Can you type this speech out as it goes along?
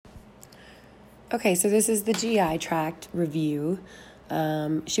Okay, so this is the GI tract review.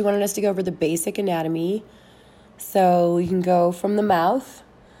 She wanted us to go over the basic anatomy. So you can go from the mouth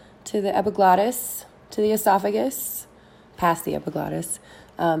to the epiglottis to the esophagus, past the epiglottis.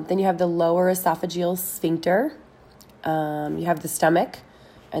 Then you have the lower esophageal sphincter. You have the stomach,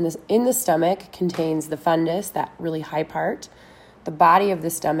 and in the stomach contains the fundus, that really high part, the body of the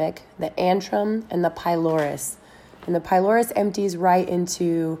stomach, the antrum, and the pylorus. And the pylorus empties right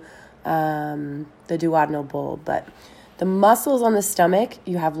into the duodenal bulb. But the muscles on the stomach,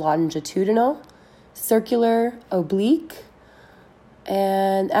 you have longitudinal, circular, oblique,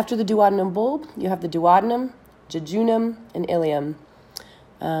 and after the duodenal bulb, you have the duodenum, jejunum, and ileum.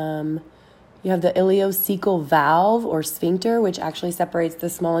 You have the ileocecal valve or sphincter, which actually separates the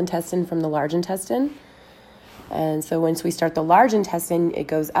small intestine from the large intestine. And so once we start the large intestine, it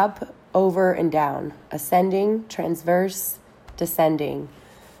goes up, over, and down, ascending, transverse, descending.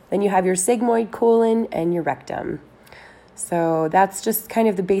 Then you have your sigmoid colon and your rectum. So that's just kind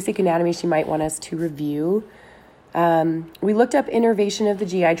of the basic anatomy she might want us to review. We looked up innervation of the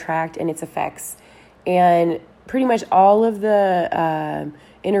GI tract and its effects. And pretty much all of the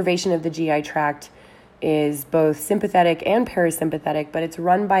innervation of the GI tract is both sympathetic and parasympathetic, but it's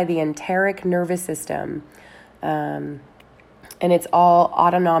run by the enteric nervous system. And it's all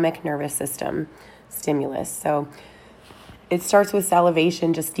autonomic nervous system stimulus. So it starts with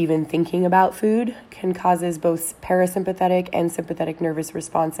salivation. Just even thinking about food can causes both parasympathetic and sympathetic nervous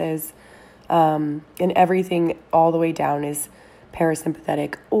responses. And everything all the way down is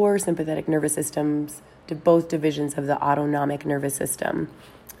parasympathetic or sympathetic nervous systems, to both divisions of the autonomic nervous system.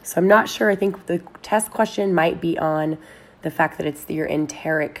 So I'm not sure. I think the test question might be on the fact that it's your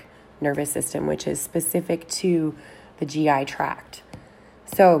enteric nervous system, which is specific to the GI tract.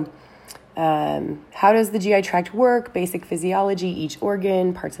 So how does the GI tract work? Basic physiology, each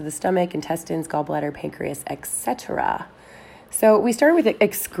organ, parts of the stomach, intestines, gallbladder, pancreas, etc. So we started with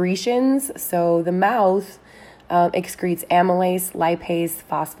excretions. So the mouth excretes amylase, lipase,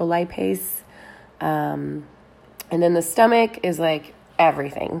 phospholipase. And then the stomach is like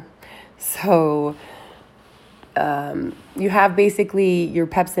everything. So you have basically your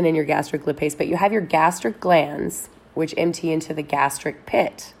pepsin and your gastric lipase, but you have your gastric glands, which empty into the gastric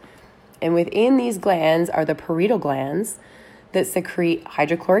pit. And within these glands are the parietal glands that secrete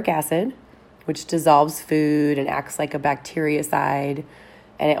hydrochloric acid, which dissolves food and acts like a bactericide.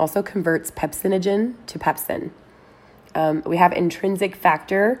 And it also converts pepsinogen to pepsin. We have intrinsic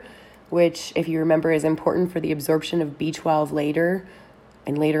factor, which, if you remember, is important for the absorption of B12 later.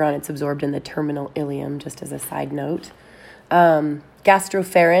 And later on, it's absorbed in the terminal ileum, just as a side note.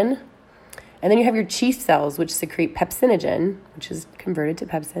 Gastropherin. And then you have your chief cells, which secrete pepsinogen, which is converted to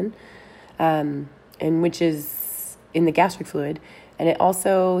pepsin, and which is in the gastric fluid. And it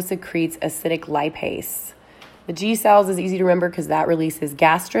also secretes acidic lipase. The G cells is easy to remember because that releases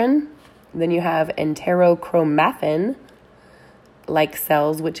gastrin. Then you have enterochromaffin-like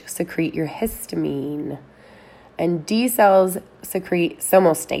cells, which secrete your histamine. And D cells secrete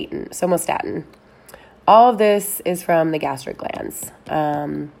somatostatin. All of this is from the gastric glands.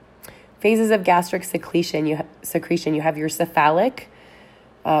 Phases of gastric secretion, you have your cephalic,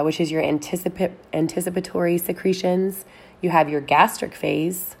 which is your anticipatory secretions. You have your gastric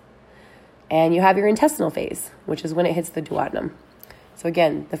phase, and you have your intestinal phase, which is when it hits the duodenum. So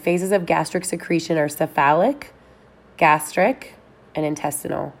again, the phases of gastric secretion are cephalic, gastric, and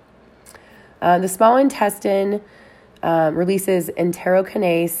intestinal. The small intestine releases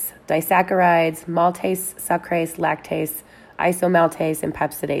enterokinase, disaccharides, maltase, sucrase, lactase, isomaltase, and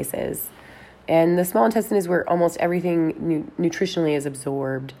pepsidases. And the small intestine is where almost everything nutritionally is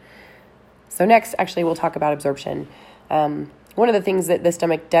absorbed. So next, actually, we'll talk about absorption. One of the things that the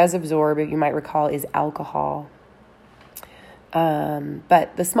stomach does absorb, you might recall, is alcohol.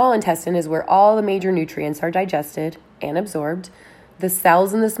 But the small intestine is where all the major nutrients are digested and absorbed. The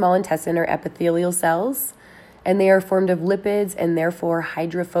cells in the small intestine are epithelial cells, and they are formed of lipids and therefore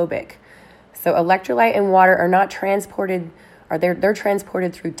hydrophobic. So electrolyte and water are not transported, they're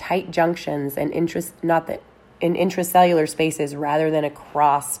transported through tight junctions and in intracellular spaces rather than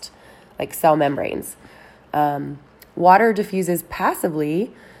across like cell membranes. Water diffuses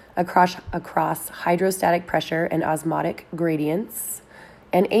passively across hydrostatic pressure and osmotic gradients,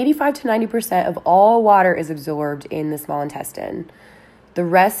 and 85 to 90% of all water is absorbed in the small intestine. The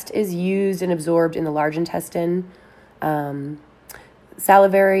rest is used and absorbed in the large intestine.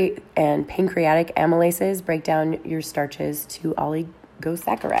 Salivary and pancreatic amylases break down your starches to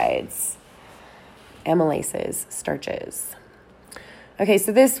oligosaccharides. Amylases, starches. Okay,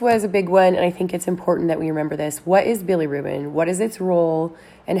 so this was a big one, and I think it's important that we remember this. What is bilirubin? What is its role,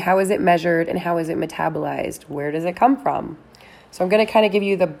 and how is it measured, and how is it metabolized? Where does it come from? So I'm going to kind of give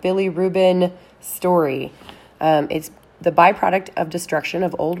you the bilirubin story. It's the byproduct of destruction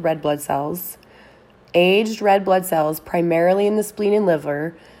of old red blood cells. Aged red blood cells, primarily in the spleen and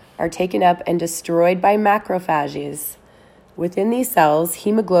liver, are taken up and destroyed by macrophages. Within these cells,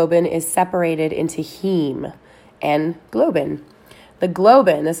 hemoglobin is separated into heme and globin. The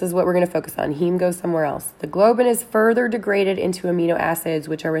globin, this is what we're going to focus on. Heme goes somewhere else. The globin is further degraded into amino acids,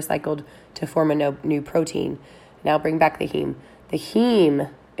 which are recycled to form a new protein. Now bring back the heme. The heme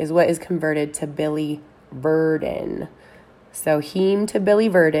is what is converted to biliverdin. So heme to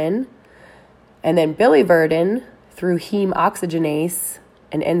biliverdin, and then biliverdin through heme oxygenase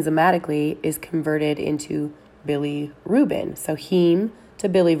and enzymatically is converted into bilirubin. So heme to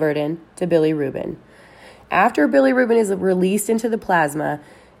biliverdin to bilirubin. After bilirubin is released into the plasma,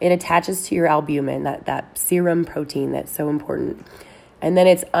 it attaches to your albumin, that serum protein that's so important. And then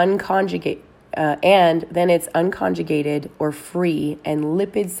it's unconjugated, or free and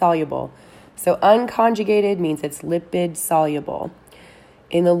lipid soluble. So unconjugated means it's lipid soluble.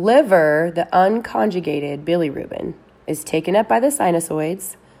 In the liver, the unconjugated bilirubin is taken up by the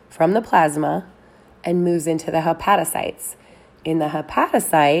sinusoids from the plasma and moves into the hepatocytes. In the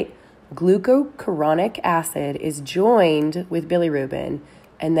hepatocyte, glucocoronic acid is joined with bilirubin,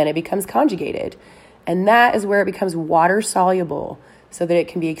 and then it becomes conjugated. And that is where it becomes water soluble so that it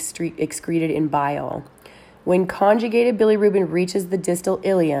can be excreted in bile. When conjugated bilirubin reaches the distal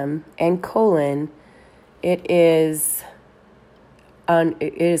ileum and colon, it is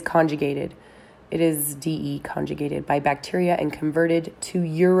conjugated. It is conjugated by bacteria and converted to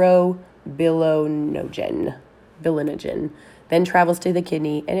urobilinogen, then travels to the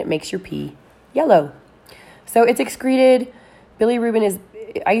kidney, and it makes your pee yellow. So it's excreted. Bilirubin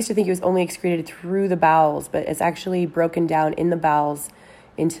I used to think it was only excreted through the bowels, but it's actually broken down in the bowels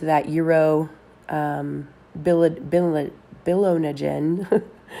into that urobilinogen,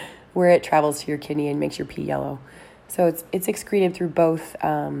 where it travels to your kidney and makes your pee yellow. So it's excreted through both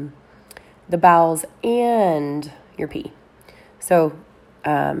the bowels and your pee. So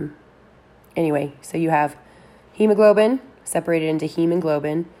anyway, so you have hemoglobin separated into heme and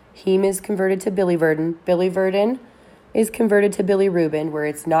globin. Heme is converted to biliverdin. Biliverdin is converted to bilirubin, where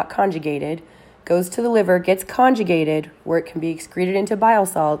it's not conjugated, goes to the liver, gets conjugated, where it can be excreted into bile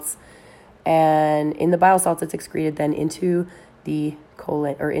salts, and in the bile salts, it's excreted then into the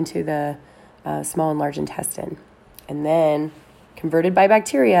colon, or into the small and large intestine, and then converted by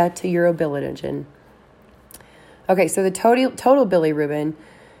bacteria to urobilinogen. Okay, so the total bilirubin,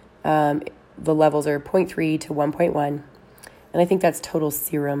 the levels are 0.3 to 1.1, and I think that's total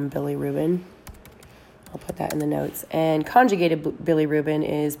serum bilirubin. I'll put that in the notes. And conjugated bilirubin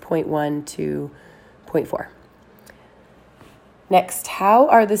is 0.1 to 0.4. Next, how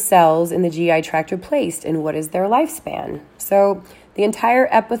are the cells in the GI tract replaced, and what is their lifespan? So the entire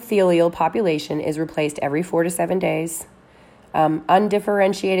epithelial population is replaced every 4 to 7 days.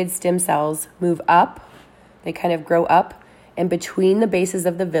 Undifferentiated stem cells move up. They kind of grow up, and between the bases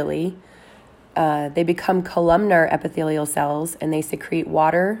of the villi, they become columnar epithelial cells, and they secrete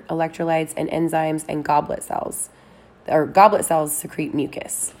water, electrolytes, and enzymes, and goblet cells. Or goblet cells secrete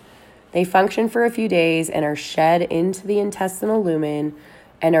mucus. They function for a few days and are shed into the intestinal lumen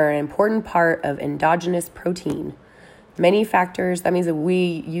and are an important part of endogenous protein. Many factors, that means that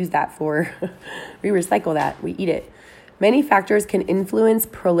we use that for, we recycle that, we eat it. Many factors can influence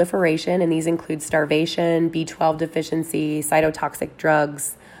proliferation, and these include starvation, B12 deficiency, cytotoxic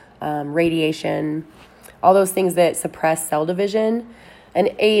drugs, radiation, all those things that suppress cell division. And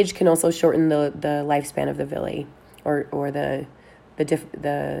age can also shorten the lifespan of the villi, or the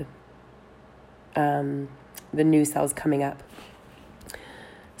new cells coming up.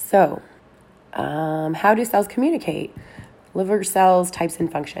 So, how do cells communicate? Liver cells, types,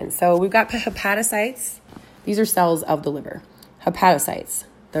 and functions. So we've got hepatocytes. These are cells of the liver. Hepatocytes.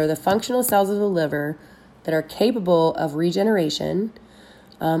 They're the functional cells of the liver that are capable of regeneration,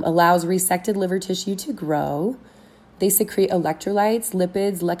 allows resected liver tissue to grow. They secrete electrolytes,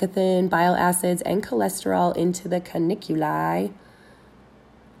 lipids, lecithin, bile acids, and cholesterol into the canaliculi.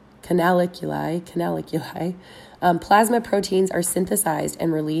 Plasma proteins are synthesized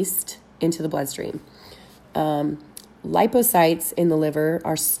and released into the bloodstream. Lipocytes in the liver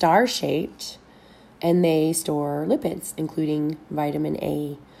are star-shaped, and they store lipids, including vitamin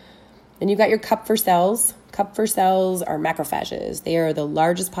A. Then you've got your Kupffer cells. Kupffer cells are macrophages. They are the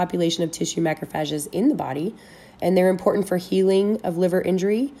largest population of tissue macrophages in the body, and they're important for healing of liver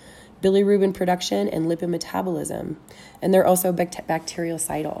injury, bilirubin production, and lipid metabolism. And they're also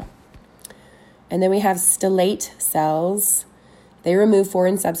bactericidal. And then we have stellate cells. They remove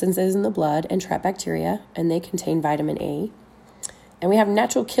foreign substances in the blood and trap bacteria, and they contain vitamin A. And we have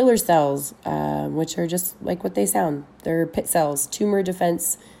natural killer cells, which are just like what they sound. They're pit cells, tumor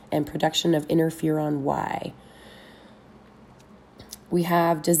defense, and production of interferon Y. We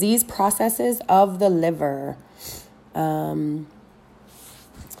have disease processes of the liver.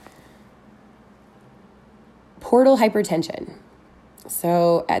 Portal hypertension.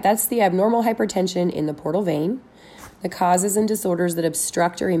 So that's the abnormal hypertension in the portal vein. The causes and disorders that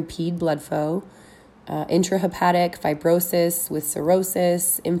obstruct or impede blood flow. Intrahepatic fibrosis with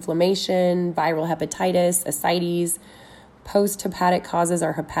cirrhosis, inflammation, viral hepatitis, ascites. Post-hepatic causes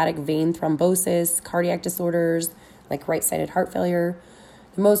are hepatic vein thrombosis, cardiac disorders like right-sided heart failure.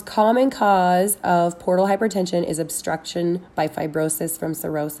 The most common cause of portal hypertension is obstruction by fibrosis from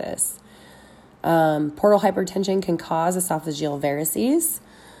cirrhosis. Portal hypertension can cause esophageal varices,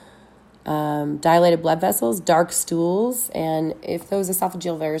 dilated blood vessels, dark stools, and if those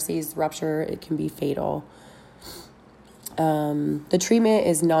esophageal varices rupture, it can be fatal. The treatment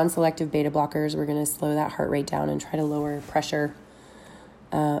is non-selective beta blockers. We're going to slow that heart rate down and try to lower pressure.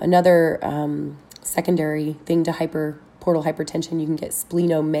 Another secondary thing to portal hypertension, you can get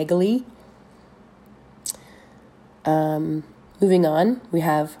splenomegaly. Moving on, we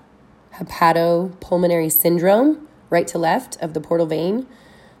have hepatopulmonary syndrome, right to left of the portal vein.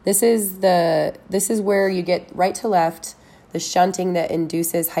 This is where you get right to left, the shunting that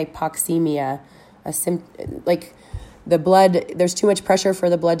induces hypoxemia, like the blood. There's too much pressure for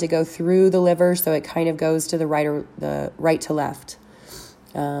the blood to go through the liver, so it kind of goes to the right to left.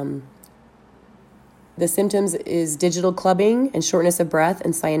 The symptoms is digital clubbing and shortness of breath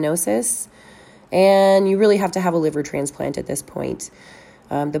and cyanosis, and you really have to have a liver transplant at this point.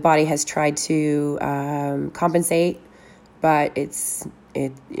 The body has tried to compensate, but it's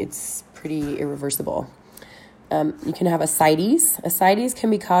pretty irreversible. You can have ascites. Ascites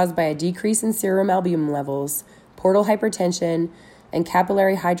can be caused by a decrease in serum albumin levels, portal hypertension, and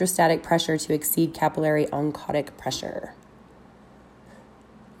capillary hydrostatic pressure to exceed capillary oncotic pressure.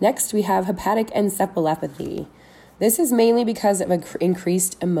 Next, we have hepatic encephalopathy. This is mainly because of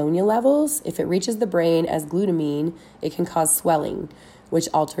increased ammonia levels. If it reaches the brain as glutamine, it can cause swelling, which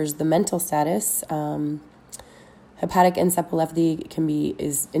alters the mental status. Hepatic encephalopathy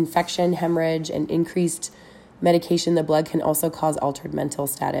is infection, hemorrhage, and increased medication in the blood can also cause altered mental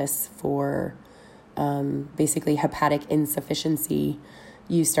status for basically hepatic insufficiency.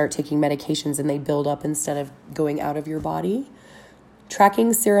 You start taking medications and they build up instead of going out of your body.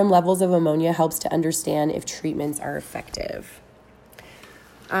 Tracking serum levels of ammonia helps to understand if treatments are effective.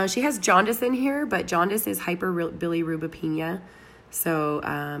 She has jaundice in here, but jaundice is hyperbilirubopenia. So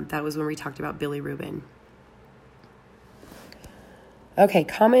that was when we talked about bilirubin. Okay,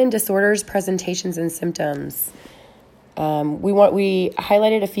 common disorders, presentations, and symptoms. We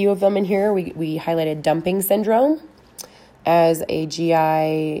highlighted a few of them in here. We highlighted dumping syndrome as a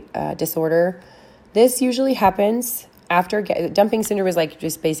GI disorder. This usually happens after dumping syndrome is like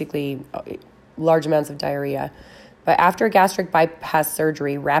just basically large amounts of diarrhea. But after gastric bypass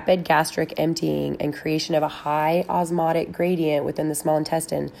surgery, rapid gastric emptying and creation of a high osmotic gradient within the small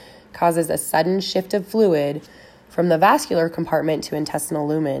intestine causes a sudden shift of fluid from the vascular compartment to intestinal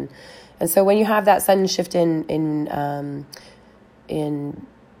lumen. And so when you have that sudden shift in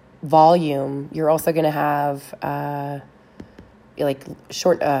volume, you're also going to have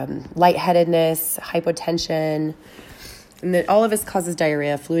lightheadedness, hypotension, and that all of this causes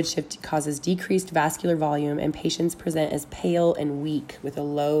diarrhea. Fluid shift causes decreased vascular volume, and patients present as pale and weak with a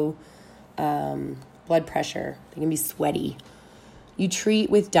low blood pressure. They can be sweaty. You treat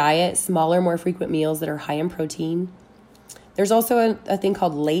with diet, smaller, more frequent meals that are high in protein. There's also a thing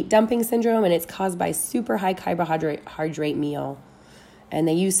called late dumping syndrome, and it's caused by super high carbohydrate meal. And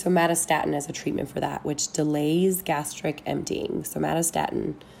they use somatostatin as a treatment for that, which delays gastric emptying.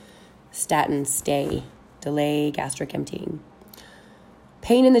 Somatostatin, delay gastric emptying.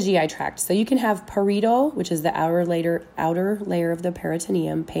 Pain in the GI tract. So you can have parietal, which is the outer layer of the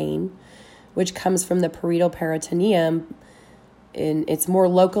peritoneum, pain, which comes from the parietal peritoneum. It's more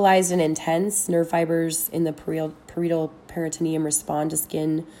localized and intense. Nerve fibers in the parietal peritoneum respond to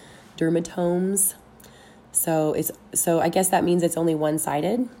skin dermatomes. So I guess that means it's only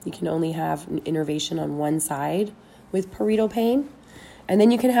one-sided. You can only have an innervation on one side with parietal pain. And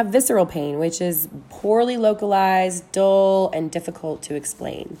then you can have visceral pain, which is poorly localized, dull, and difficult to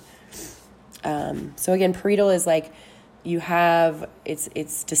explain. So again, parietal is like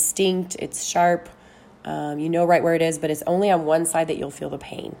it's distinct, it's sharp, you know right where it is, but it's only on one side that you'll feel the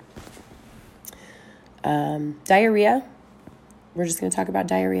pain. Diarrhea. We're just going to talk about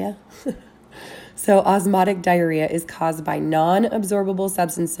diarrhea. So osmotic diarrhea is caused by non-absorbable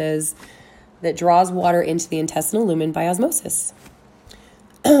substances that draws water into the intestinal lumen by osmosis.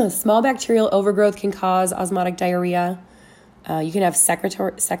 Small bacterial overgrowth can cause osmotic diarrhea. You can have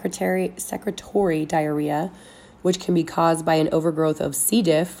secretory diarrhea, which can be caused by an overgrowth of C.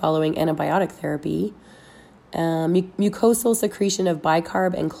 diff following antibiotic therapy. Mucosal secretion of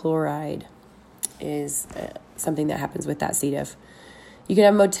bicarb and chloride is something that happens with that C. diff. You can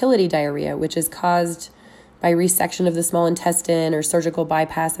have motility diarrhea, which is caused by resection of the small intestine or surgical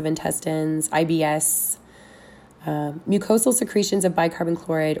bypass of intestines, IBS. Mucosal secretions of bicarbonate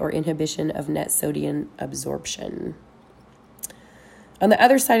chloride or inhibition of net sodium absorption. On the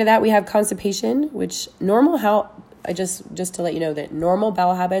other side of that, we have constipation, which just to let you know that normal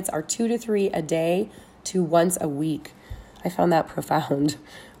bowel habits are 2 to 3 a day to once a week. I found that profound.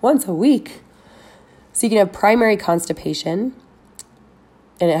 Once a week. So you can have primary constipation,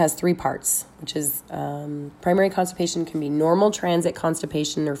 and it has 3 parts, which is primary constipation can be normal transit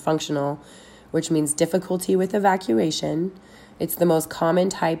constipation or functional, which means difficulty with evacuation. It's the most common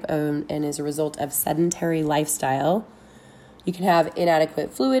type and is a result of sedentary lifestyle. You can have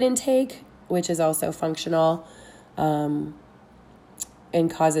inadequate fluid intake, which is also functional, and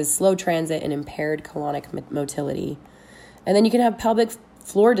causes slow transit and impaired colonic motility. And then you can have pelvic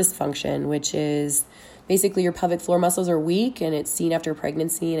floor dysfunction, which is basically your pelvic floor muscles are weak, and it's seen after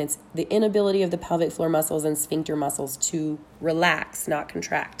pregnancy, and it's the inability of the pelvic floor muscles and sphincter muscles to relax, not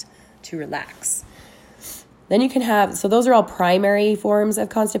contract, to relax. Then you can have, so those are all primary forms of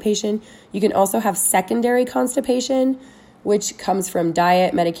constipation. You can also have secondary constipation, which comes from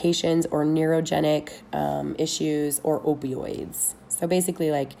diet, medications, or neurogenic issues or opioids. So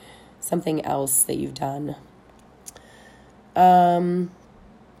basically like something else that you've done.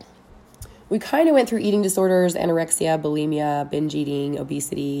 We kind of went through eating disorders, anorexia, bulimia, binge eating,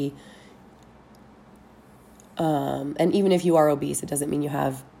 obesity. And even if you are obese, it doesn't mean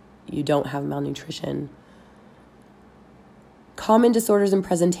you don't have malnutrition. Common disorders and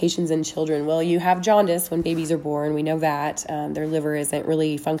presentations in children. Well, you have jaundice when babies are born. We know that. Their liver isn't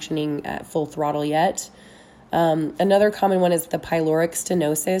really functioning at full throttle yet. Another common one is the pyloric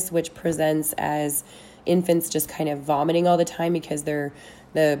stenosis, which presents as infants just kind of vomiting all the time because the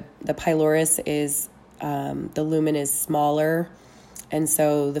pylorus is, the lumen is smaller, and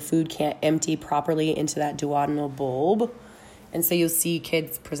so the food can't empty properly into that duodenal bulb. And so you'll see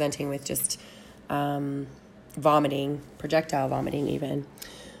kids presenting with just vomiting, projectile vomiting even.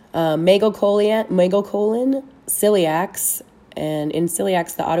 Megacolon, celiacs, and in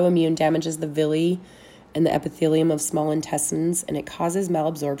celiacs, the autoimmune damages the villi and the epithelium of small intestines, and it causes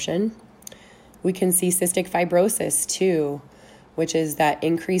malabsorption. We can see cystic fibrosis too, which is that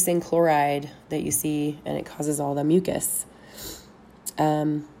increase in chloride that you see, and it causes all the mucus.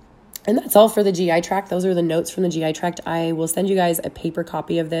 And that's all for the GI tract. Those are the notes from the GI tract. I will send you guys a paper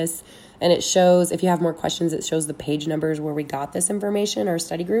copy of this, and it shows, if you have more questions, it shows the page numbers where we got this information, our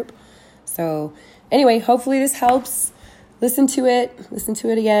study group. So anyway, hopefully this helps. Listen to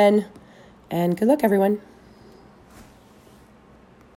it again, and good luck, everyone.